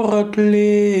wort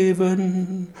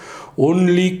Leben. Und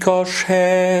liker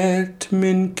schät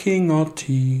min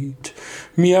Kingertiet,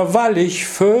 mir wallig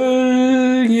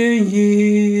voll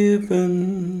gegeben.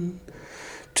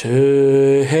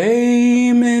 Te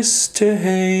heim ist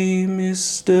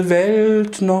de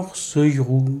Welt noch so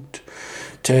gut.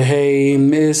 Te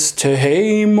heim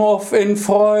auf in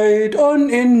Freud und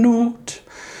in Not.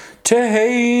 Te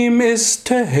heim ist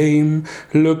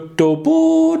lück do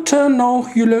Bote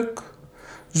noch Glück.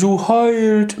 So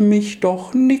heult mich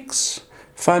doch nix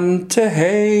van te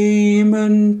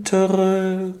heimen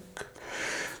zurück.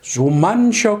 So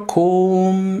mancher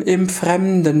kom im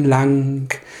fremden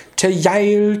Lang, te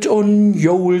jeilt und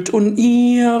jolt und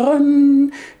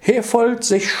ihren, he folgt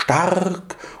sich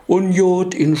stark und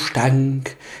jod in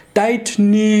Stank, deit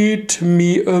niet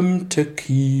mi te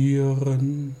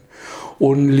kieren.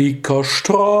 Und liker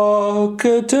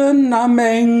strocketen am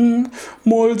Eng,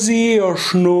 mol sehr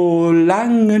schno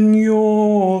langen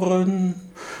Joren,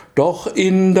 doch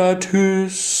in dat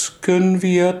Hüsken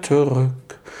wir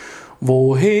zurück,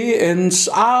 wo he ins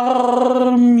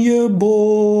Arm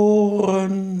geboren.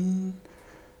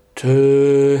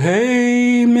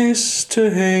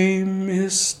 heim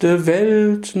ist de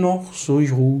Welt noch so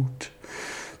gut.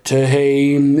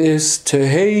 Heim ist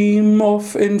heim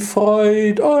of in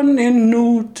Freud und in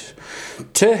Not.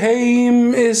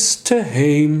 Heim ist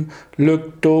heim,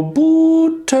 lügt do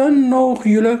Buten noch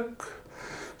Glück.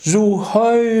 So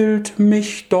heult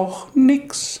mich doch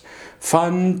nix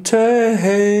van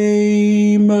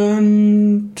Heimen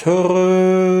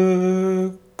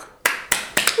zurück.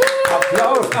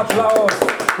 Applaus, Applaus.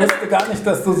 Ich wusste gar nicht,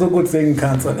 dass du so gut singen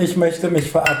kannst. Und ich möchte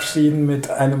mich verabschieden mit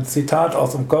einem Zitat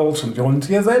aus dem Kölschen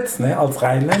Grundgesetz, ne, als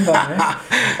Rheinländer. Ne?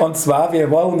 Und zwar,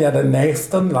 wir wollen ja den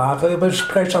nächsten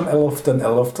Lagebesprech am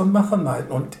 11.11. machen.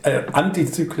 Und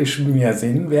antizyklisch wie wir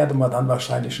sind, werden wir dann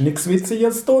wahrscheinlich nichts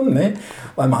Witziges tun, ne?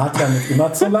 Weil man hat ja nicht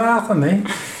immer zu lachen. Ne?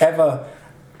 Aber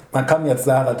man kann jetzt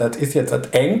sagen, das ist jetzt das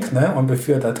eng, ne? Und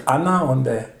bevor das Anna und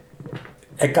der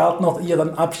Eckart noch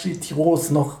ihren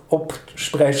Abschiedsgruß noch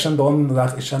absprechen, dann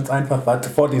sage ich ganz einfach, was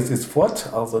fort ist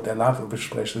fort, also der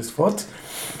Lagebesprech ist fort.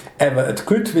 Aber es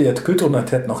kütt wie es kütt und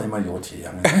es hätte noch immer gut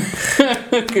gegangen.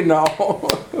 Ne? Genau.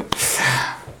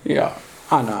 Ja,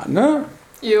 Anna, ne?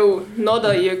 Jo,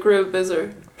 nodder ihr Grillbisser.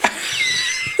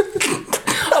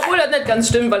 Obwohl das nicht ganz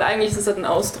stimmt, weil eigentlich ist das ein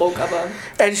Ausdruck, aber...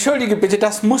 Entschuldige bitte,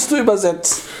 das musst du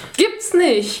übersetzen. Gibt's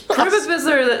nicht.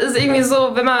 Grillbisser, das ist irgendwie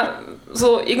so, wenn man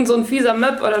so irgend so ein fieser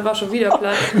Möpp, oder das war schon wieder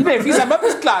platt. Nee, fieser Möpp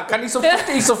ist klar,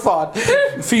 verstehe ich sofort.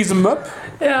 Fiese Möpp?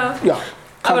 Ja. Ja.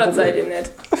 Aber das seid ihr nicht.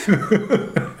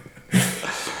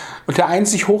 Und der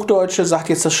einzig Hochdeutsche sagt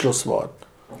jetzt das Schlusswort.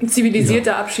 Ein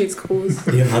zivilisierter Abschiedsgruß.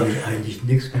 Dem habe ich eigentlich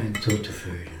nichts mehr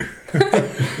hinzuzufügen.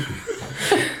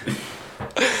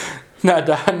 Na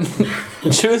dann,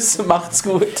 tschüss, macht's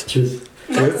gut. Tschüss.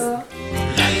 Tschüss.